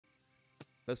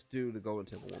Let's do the Golden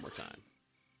Temple one more time.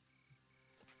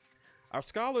 Our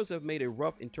scholars have made a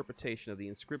rough interpretation of the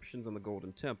inscriptions on the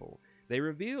Golden Temple. They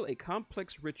reveal a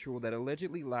complex ritual that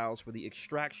allegedly allows for the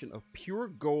extraction of pure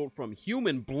gold from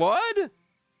human blood?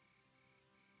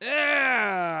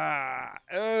 Ah!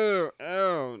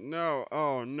 Oh, no.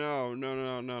 Oh, no.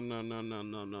 No.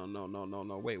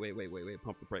 Wait.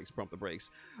 Pump the brakes.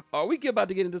 Are we about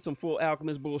to get into some full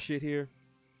alchemist bullshit here?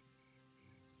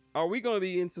 Are we going to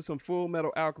be into some Full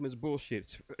Metal Alchemist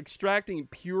bullshit? Extracting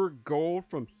pure gold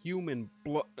from human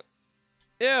blood?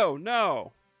 Ew,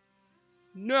 no.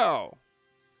 No.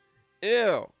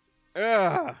 Ew.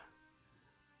 Ugh.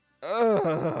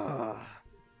 Ugh.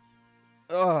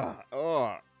 Ugh.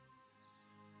 Ugh.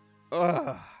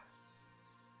 Ugh.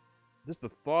 Just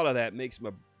the thought of that makes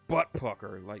my butt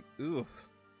pucker. Like, ugh.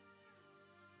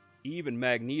 Even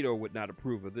Magneto would not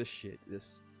approve of this shit.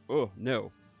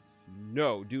 No.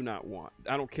 No, do not want.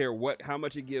 I don't care how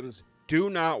much it gives. Do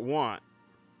not want.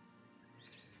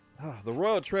 The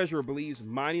royal treasurer believes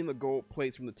mining the gold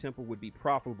plates from the temple would be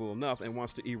profitable enough and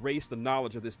wants to erase the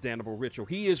knowledge of this damnable ritual.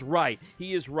 He is right.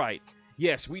 He is right.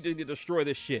 Yes, we need to destroy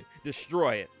this shit.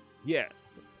 Destroy it. Yeah.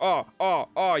 You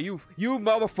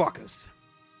motherfuckers.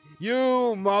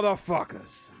 You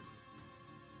motherfuckers.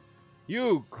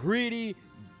 You greedy.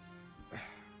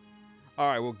 All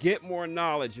right, we'll get more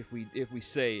knowledge if we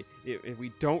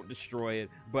don't destroy it,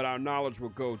 but our knowledge will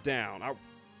go down.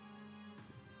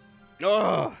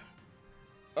 Oh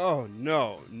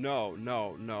no. No.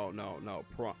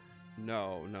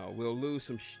 We'll lose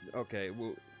some.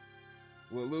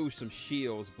 We'll lose some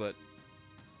shields, but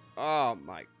oh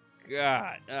my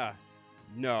god.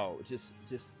 No, just.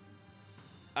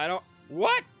 I don't.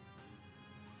 What?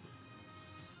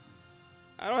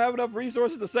 I don't have enough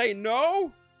resources to say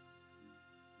no.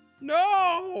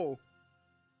 No!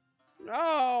 No,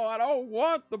 I don't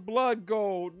want the blood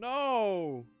gold.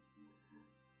 No.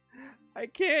 I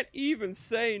can't even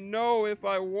say no if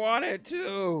I wanted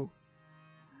to.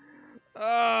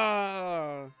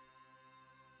 Oh,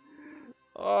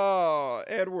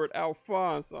 Edward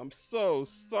Alphonse, I'm so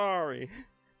sorry.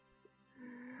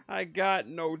 I got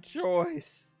no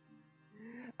choice.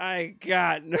 I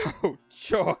got no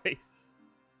choice.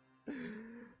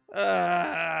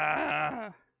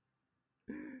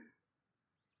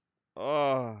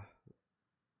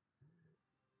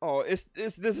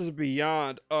 This is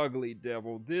beyond ugly,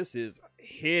 devil. This is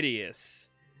hideous.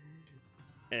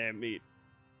 I mean,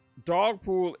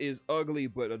 Dogpool is ugly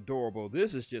but adorable.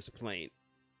 This is just plain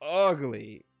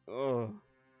ugly.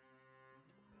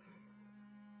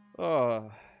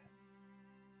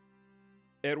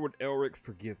 Edward Elric,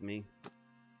 forgive me.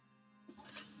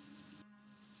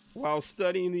 While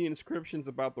studying the inscriptions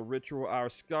about the ritual, our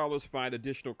scholars find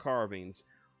additional carvings.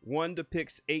 One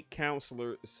depicts 8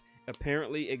 counselors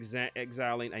apparently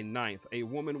exiling a ninth, a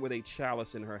woman with a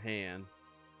chalice in her hand.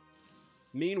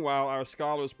 Meanwhile, our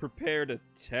scholars prepare to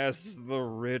test the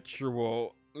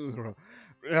ritual. Oh,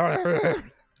 God,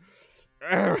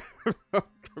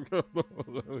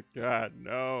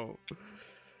 no.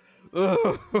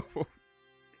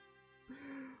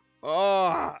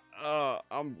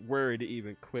 I'm worried to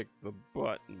even click the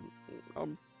button.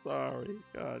 I'm sorry.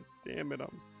 God damn it,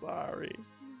 I'm sorry.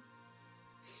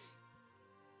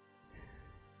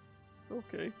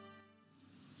 Okay.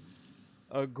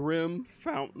 A grim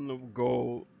fountain of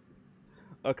gold.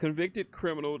 A convicted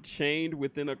criminal chained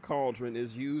within a cauldron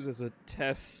is used as a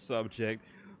test subject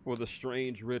for the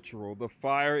strange ritual. The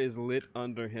fire is lit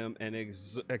under him and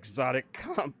exotic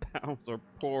compounds are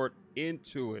poured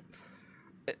into it.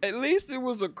 At least it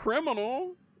was a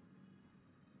criminal.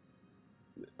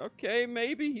 Okay,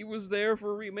 maybe he was there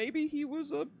for maybe he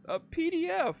was a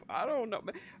PDF. I don't know.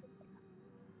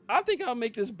 I think I'll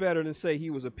make this better than say he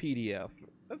was a PDF.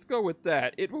 Let's go with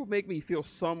that. It will make me feel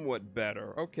somewhat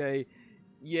better. Okay.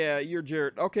 Yeah, you're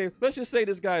Jared. Okay, let's just say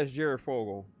this guy is Jared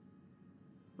Fogle.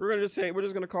 We're just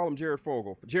gonna call him Jared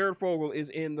Fogle. Jared Fogle is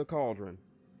in the cauldron.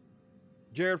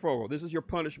 Jared Fogle, this is your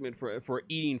punishment for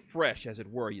eating fresh, as it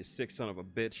were, you sick son of a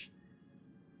bitch.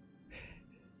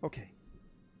 Okay.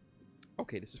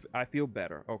 Okay, I feel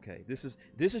better. Okay, this is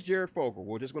Jared Fogle.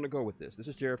 We're just gonna go with this. This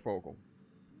is Jared Fogle.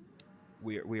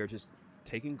 We are just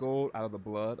taking gold out of the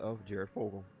blood of Jared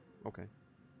Fogle. Okay.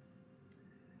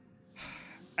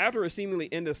 After a seemingly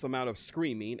endless amount of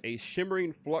screaming, a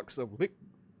shimmering flux of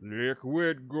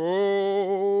liquid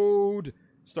gold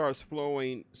starts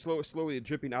flowing, slowly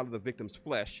dripping out of the victim's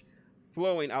flesh,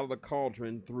 flowing out of the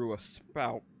cauldron through a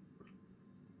spout.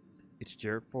 It's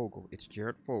Jared Fogle. It's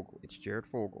Jared Fogle. It's Jared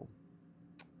Fogle.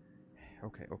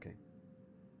 Okay.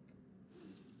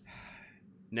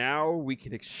 Now we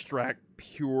can extract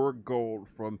pure gold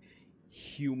from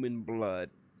human blood.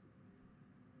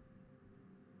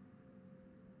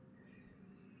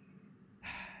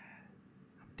 I'm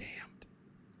damned.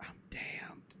 I'm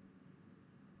damned.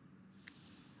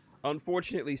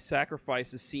 Unfortunately,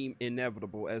 sacrifices seem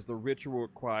inevitable as the ritual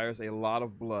requires a lot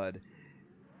of blood.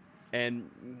 And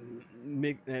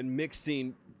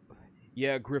mixing,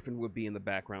 yeah, Griffin would be in the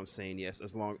background saying yes,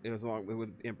 as long it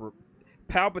would Emperor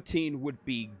Palpatine would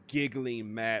be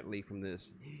giggling madly from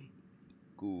this.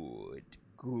 Good,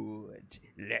 good.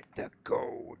 Let the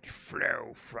gold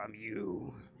flow from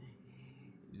you.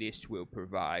 This will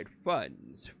provide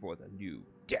funds for the new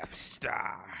Death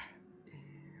Star.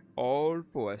 All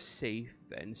for a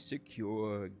safe and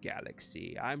secure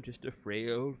galaxy. I'm just a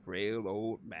frail, frail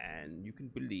old man. You can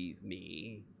believe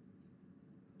me.